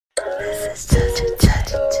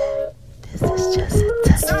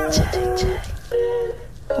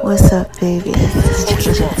What's up, baby? Y'all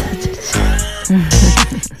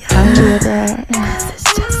hear that?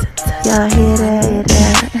 Y'all hear that?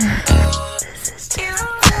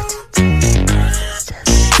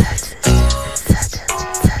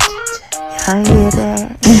 Y'all hear that?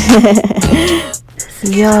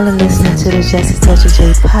 Y'all are listening to the Just a Touch of J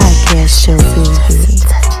podcast show, baby.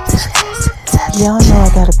 Y'all know I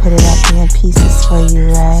gotta put it out there in pieces for you,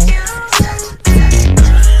 right?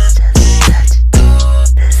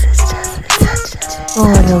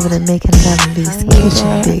 Going over to making love in B's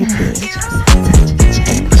kitchen, baby.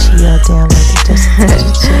 She all down like the Just a Touch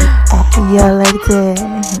of J. Y'all like that?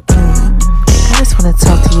 I just wanna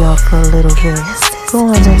talk to y'all for a little bit.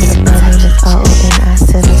 Going over to my name is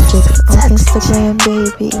RONI76 on Instagram,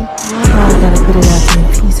 baby. I gotta put it out there in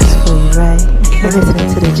pieces for you, right? You're listening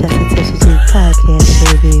to the Just a Touch of J podcast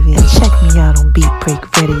show, baby. And check me out on Beat Break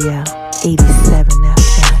Radio, 87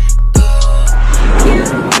 FM.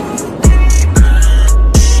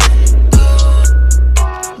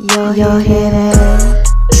 Y'all hear that?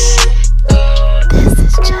 This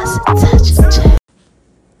is Just a Touch of J.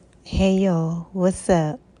 Hey, yo, what's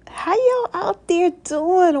up? How y'all out there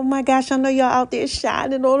doing? Oh my gosh, I know y'all out there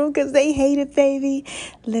shining on them because they hate it, baby.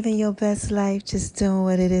 Living your best life, just doing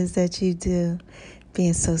what it is that you do.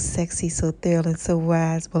 Being so sexy, so thrilling, so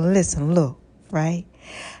wise. Well, listen, look, right?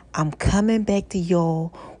 I'm coming back to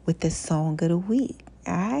y'all with the song of the week,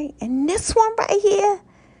 all right? And this one right here,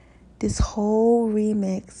 this whole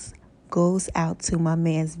remix goes out to my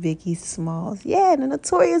man's Biggie Smalls. Yeah, the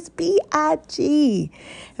notorious B.I.G.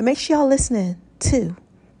 And make sure y'all listening to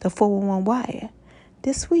the 411 Wire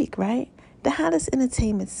this week, right? The hottest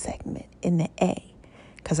entertainment segment in the A.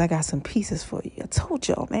 Because I got some pieces for you. I told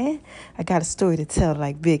y'all, man. I got a story to tell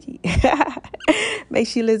like Biggie. Make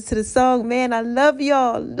sure you listen to the song, man. I love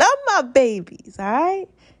y'all. Love my babies, all right?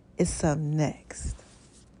 It's up next.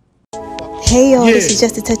 Hey, y'all, this is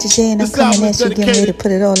Just a Touch of J, and I'm coming at you getting ready to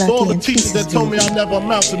put it all out there in pieces. That told me I never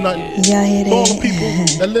amount to nothing. Y'all hear that? All the people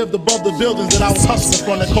that lived above the buildings that I was hustling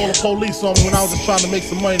from that called the police on me when I was just trying to make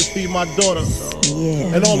some money to feed my daughter.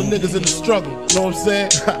 Yeah. And all the niggas in the struggle, you know what I'm saying?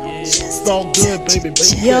 It's all good, baby.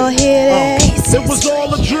 Y'all hear that? It was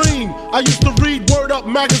all a dream. I used to read Word Up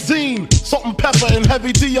magazine, Salt and Pepper and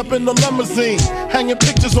Heavy D up in the limousine, hanging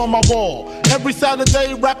pictures on my wall. Every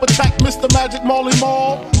Saturday, rap attack Mr. Magic Marley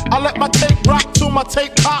Marl. I let my tape rock till my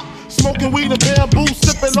tape pop. Smoking weed and bamboo,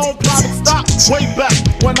 sipping on private stock. Way back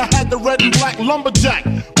when I had the red and black lumberjack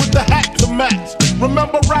with the hat to match.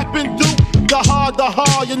 Remember rapping Duke? The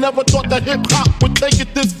hard. You never thought that hip hop would take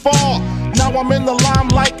it this far. Now I'm in the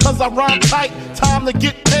limelight cause I rhyme tight. Time to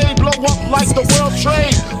get paid, blow up like the world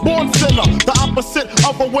trade. Born sinner, the opposite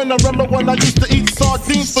of a winner. Remember when I used to eat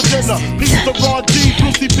sardines for dinner? Peace to Raw G,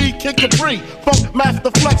 Brucey B, Kid Capri, Funk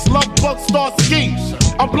Master Flex, Love Bug, Star Ski.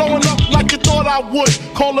 I'm blowing up like you thought I would.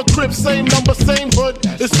 Call a crib, same number, same hood.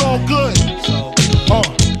 It's all good.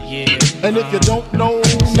 And if you don't know,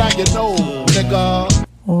 now you know, nigga.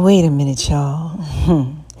 Wait a minute, y'all.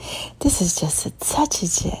 This is Just a Touch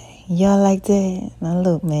of J. Y'all like that? Now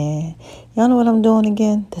look, man. Y'all know what I'm doing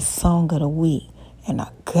again? The song of the week. And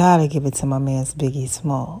I gotta give it to my man's Biggie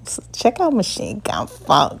Smalls. Check out Machine Gun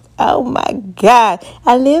Funk. Oh my God.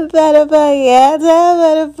 I live by the funk. Yeah, I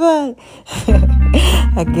live by the funk.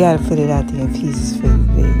 I gotta put it out there in pieces for you,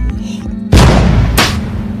 baby.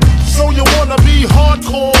 So you wanna be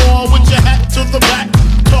hardcore with your hat to the back,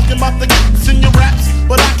 talking about the kicks in your raps,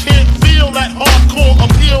 but I can't feel that hardcore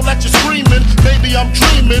appeal that you're screaming. Maybe I'm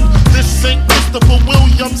dreaming. This ain't Christopher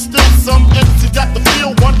Williams, still some MC got the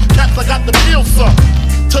feel one. Cats, I got the feel some.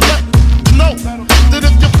 To let you know that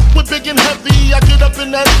if you with big and heavy, I get up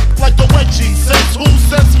in that like a wedgie. Says who?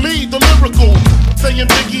 Says me, the lyrical. Saying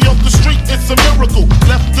Biggie off the street, it's a miracle.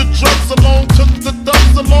 Left the drugs alone, took the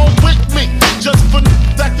thugs along with me. Just for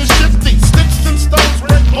acting shifty. Sticks and stones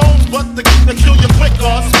break bones, but they kill you quicker.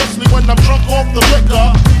 Especially when I'm drunk off the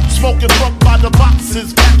liquor. Smoking fuck by the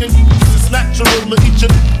boxes. Packing it's natural to eat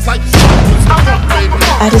your like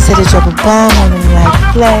I just had to drop a bomb on them like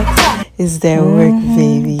flex. Is that work,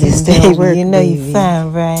 baby? Is that work, you know baby. You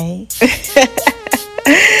fine, right?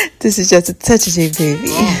 This is Just a Touch of J,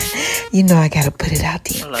 baby. You know I gotta put it out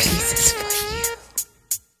there in pieces for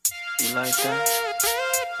you. You like that?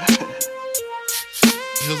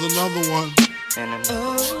 Here's another one.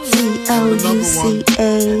 C-O-U-C-H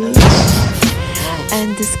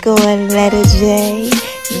 _ J.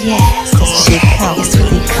 Yes, that's what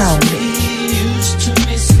they call me. That's what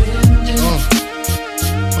they call me.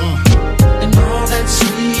 And all that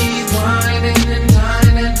sweet whining and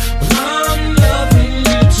dining. Well, I'm loving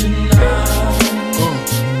you tonight.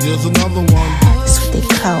 There's another one. That's what they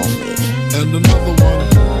call me. And another one.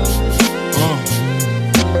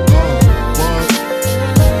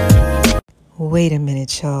 What? Wait a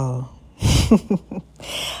minute, y'all.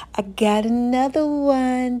 I got another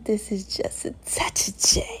one. This is just a touch of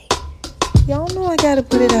J. Y'all know I gotta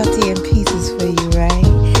put it out there in pieces for you, right?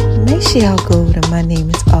 Make sure y'all go to My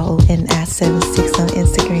Name Is ONI76 on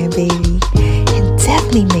Instagram, baby. And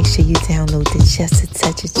definitely make sure you download the Just a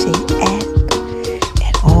Touch of J app.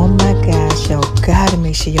 And oh my gosh, y'all gotta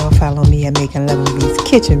make sure y'all follow me at Making Love in B's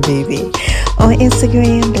Kitchen, baby. On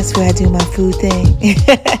Instagram, that's where I do my food thing.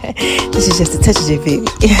 This is Just a Touch of J, baby.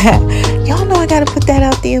 Y'all know I gotta put that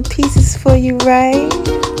out there in pieces for you, right?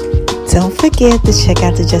 Don't forget to check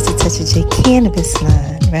out the Just a Touch of J cannabis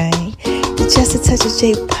line, right? The Just a Touch of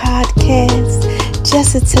J podcast,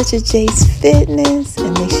 Just a Touch of J's fitness,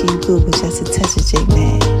 and make sure you Google Just a Touch of J,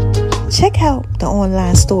 man. Check out the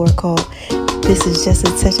online store called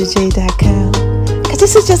thisisjustatouchofj.com, cause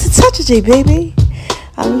this is Just a Touch of J, baby.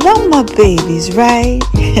 I love my babies, right?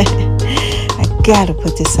 I gotta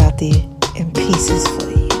put this out there in pieces for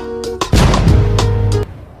you.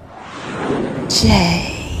 J.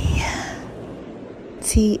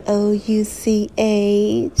 Touch.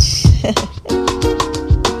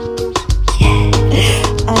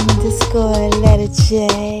 Yeah. Underscore letter J.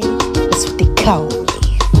 That's what they call me.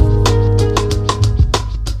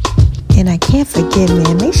 And I can't forget,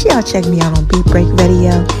 man, make sure y'all check me out on Beat Break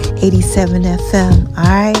Radio 87 FM.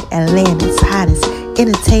 Alright, Atlanta's hottest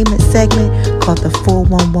entertainment segment called the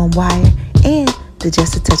 411 Wire and the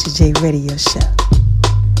Just a Touch of J radio show.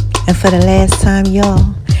 And for the last time,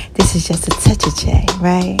 y'all, this is Just a Touch of J,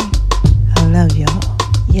 right? I love y'all.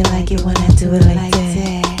 You like it when I do it like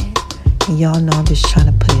that. And y'all know I'm just trying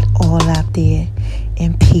to put it all out there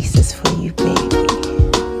in pieces for you, baby.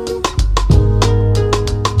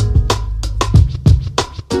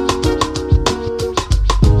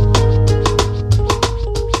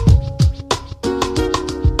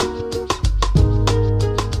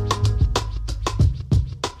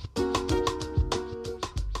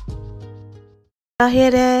 Y'all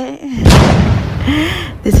hear that?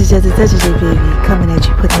 This is Just a Touch of J, baby. Coming at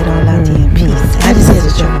you, putting it all out there in peace. I just had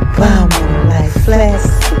to drop a bomb on them like flex.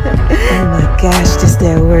 Oh my gosh, just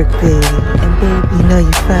that work, baby. And baby, you know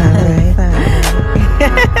you fine, right?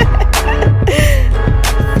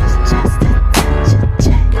 It's just a touch of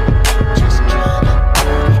J. Just trying to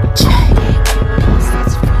put it J.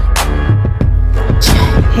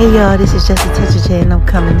 Hey y'all, this is Just a Touch of J, and I'm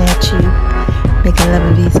coming at you. Making Love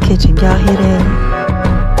in B's Kitchen. Y'all hear that?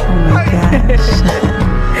 Oh my gosh.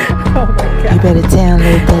 Oh my God. You better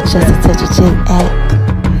download that Just a Touch of J app.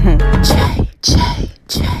 J.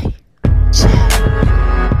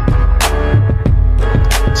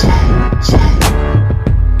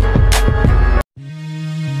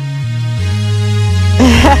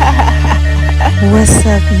 What's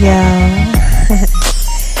up, y'all?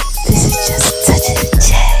 This is Just a Touch of J.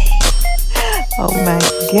 Oh my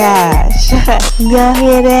gosh. Y'all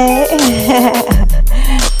hear that?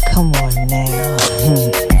 Come on now.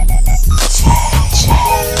 J.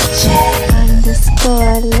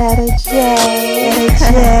 Underscore letter J.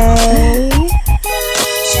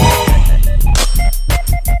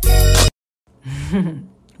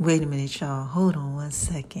 Wait a minute, y'all. Hold on one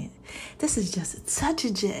second. This is Just a Touch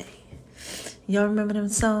of J. Y'all remember them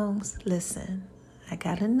songs? Listen, I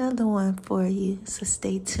got another one for you, so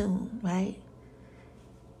stay tuned, right?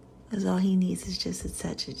 Because all he needs is just a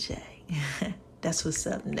touch of J. That's what's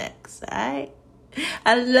up next, all right?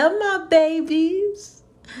 I love my babies.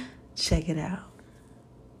 Check it out.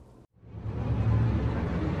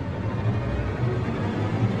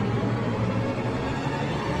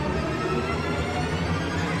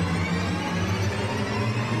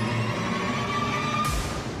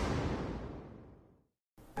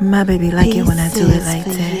 My baby like it when I do it like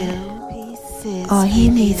that. All he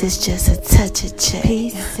needs is just a touch of J.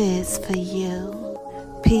 Pieces for you.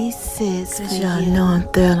 Pieces for you. Y'all know I'm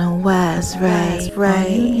thrilling wise, right? All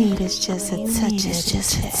you need is just a touch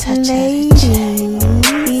of J.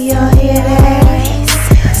 Y'all hear that?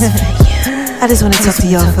 I just want to talk to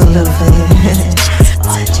y'all for a little bit.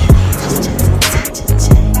 All you need is just a touch of J.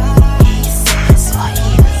 All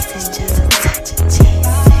you need is just a touch of J.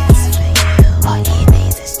 All you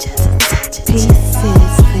need is just a touch of J.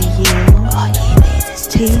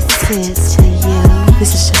 Pieces for you.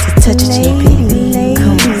 This is just a touch of J, baby.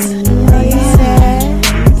 Come on.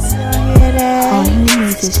 All you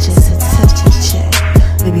need is just a touch of J.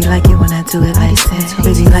 Baby, like it when I do it like that.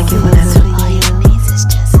 Baby, like it when I do it. All you need is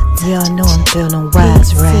just a touch of J. Y'all know I'm feeling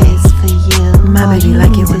wise, right? My baby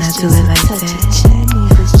like it when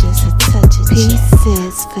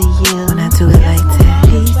Pieces for you. When I do it like that.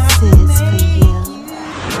 Pieces for you.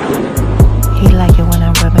 He like it when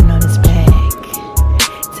I'm rubbing on his back.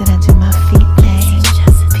 Then I do my feet thing.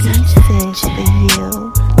 Pieces for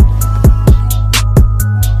you.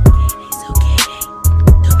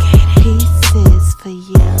 Pieces for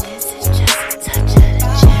you. This is just a touch of the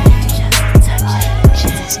chain. Just a touch of the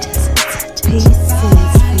chain. This is just a touch of pieces for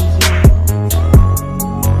you.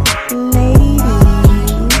 Ladies,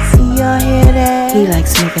 y'all hear that? He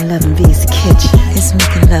likes making love in V's kitchen. It's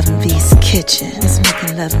making love in V's kitchen. It's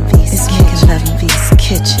making love in V's kitchen. It's making love in V's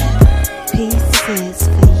kitchen. Pieces for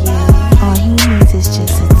you. All he needs is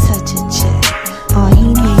just a touch of check. All he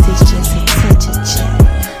needs is just a touch of check.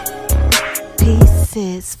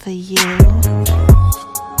 Pieces for you.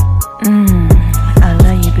 I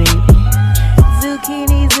love you, baby.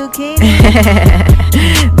 Zucchini, zucchini.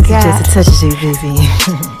 God. Just a touch of you, baby.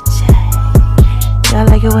 Y'all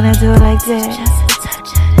like it when I do it like that? Just a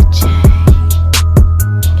touch of the check.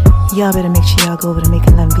 Y'all better make sure y'all go over to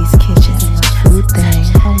Making Love in V's kitchen. My food thing.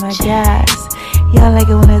 Oh my gosh. Y'all like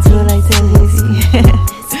it when I do it like that, baby.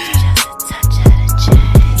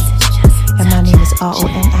 And my name is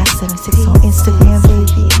RONI76 on Instagram,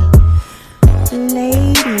 baby.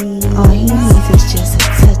 Lady, all he needs is just a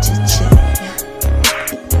touch of check.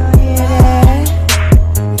 Y'all hear that?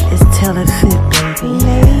 It's tell it fit, baby.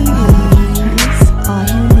 Ladies, all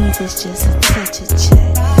he needs is just a touch of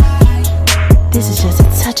check. This is just a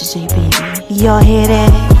touch of J, baby. Y'all hear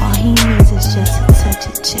that? All he needs is just a touch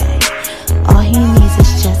of check. All he needs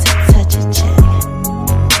is just a touch of check.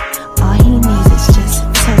 All he needs is just a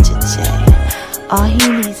touch of check. All he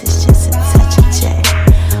needs is just a touch of check.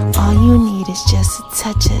 All you need is just a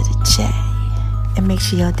touch of the check. And make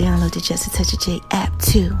sure y'all download the Just a Touch of J app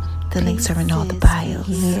too. The links are in all the bios.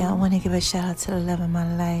 Yeah, I want to give a shout out to the love of my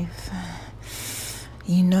life.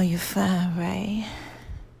 You know you're fine, right?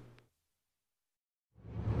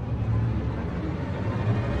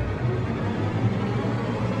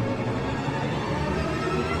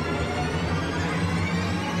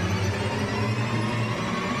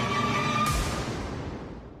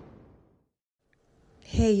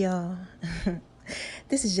 Hey y'all,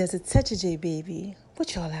 this is Just a Touch of J, baby.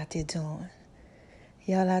 What y'all out there doing?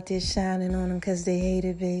 Y'all out there shining on them because they hate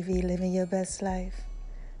it, baby, living your best life,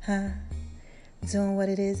 huh? Doing what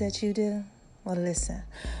it is that you do? Well, listen,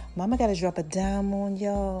 mama got to drop a dime on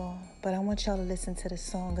y'all, but I want y'all to listen to the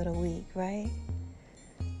song of the week, right?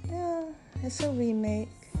 Yeah, it's a remake,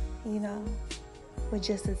 you know, with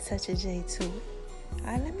Just a Touch of J to it.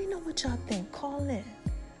 All right, let me know what y'all think. Call in,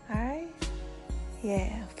 all right?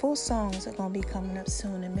 Yeah, full songs are going to be coming up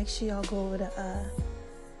soon. And make sure y'all go over to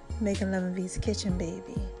Making Love in V's Kitchen,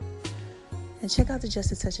 baby. And check out the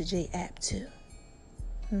Just a Touch of J app, too.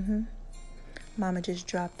 Mama just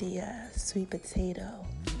dropped the sweet potato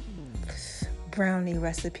brownie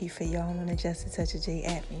recipe for y'all on the Just a Touch of J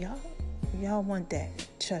app. And y'all want that.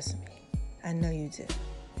 Trust me. I know you do.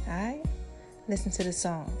 All right? Listen to the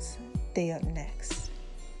songs. They up next.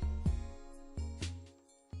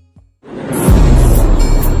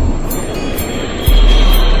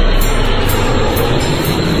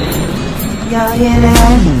 Y'all hear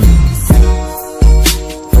that?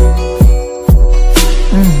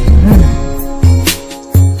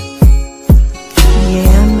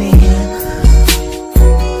 Yeah, man.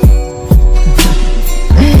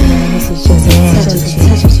 This is just a touch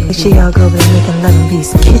of you. Make sure y'all go over to Making Love in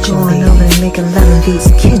V's Kitchen. Going over to Making Love in V's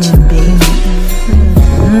Kitchen, baby.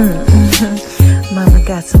 Mama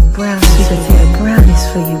got some brownies, brownies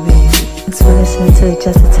for you, baby. Thanks for listening to the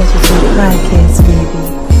Just a Touch of You podcast,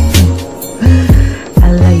 baby. I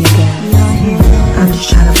love you guys. I'm just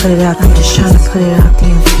trying to put it out. I'm just trying to put it out there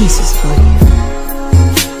in pieces for you.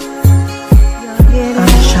 I'm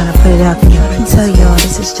just trying to put it out there. I tell y'all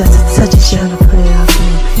this is just a touch of trying to put it out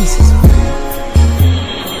there in pieces for you.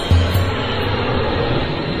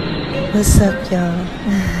 What's up, y'all?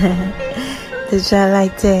 Did y'all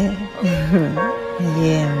like that?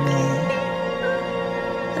 Yeah, man.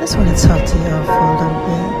 I just want to talk to y'all for a little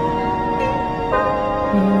bit.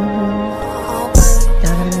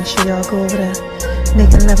 Make sure y'all go over there,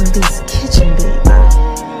 Making Love in V's Kitchen, baby.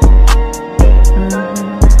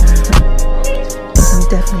 I'm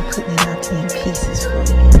definitely putting it out there in pieces for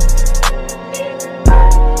you.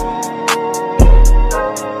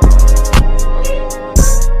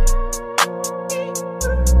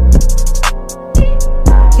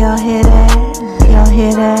 Y'all hear that? Y'all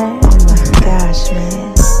hear that? Oh my gosh,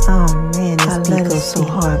 man. Oh man, this beat goes so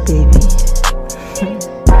hard, baby.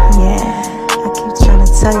 Yeah.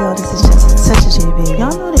 Tell y'all this is just a touch of J, baby.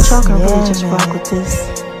 Y'all know that y'all can really just rock with this.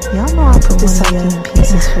 Y'all know I put this out in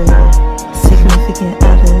pieces for you. significant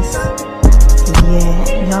others.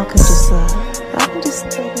 Yeah, y'all can just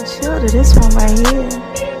chill to this one right here.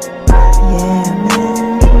 Yeah,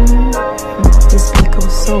 man. This beat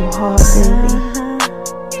goes so hard, baby.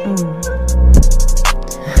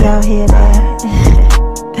 Y'all hear that?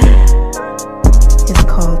 It's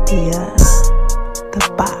called the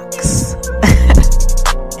box.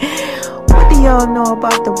 What do y'all know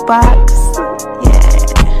about the box? Yeah.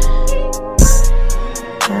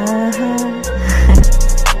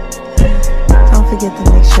 Don't forget to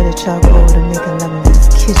make sure that y'all go over to Making Love in This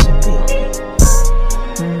Kitchen, baby.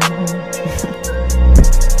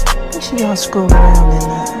 Make sure y'all scroll around and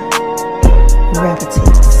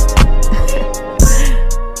gravitate.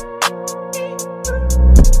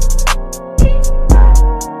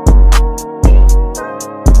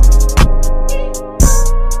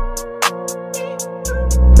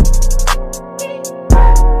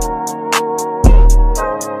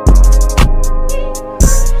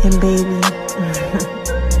 And baby,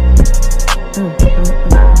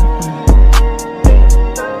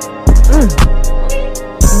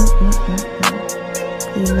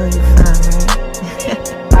 you know you're fine, right?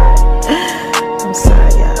 I'm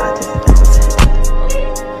sorry, y'all. I just had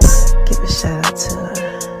to give a shout out to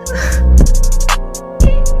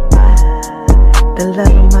the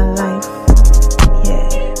love of my life. Yeah,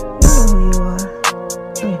 you know who you are.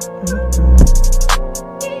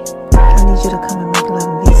 I need you to come and make love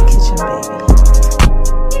in V's kitchen, baby.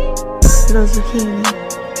 Little zucchini.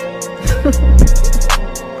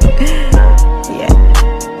 Yeah.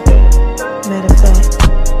 Matter of fact,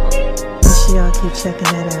 make sure y'all keep checking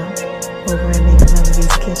that out over at Making Love in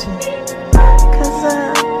V's kitchen. Cause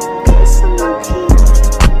got some new kids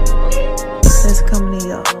that's coming to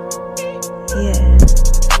y'all. Yeah.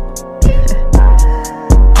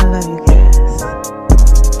 I love you guys.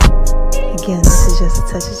 Again, this is just a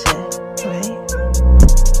touch of chat. Right?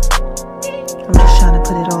 I'm just trying to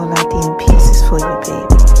put it all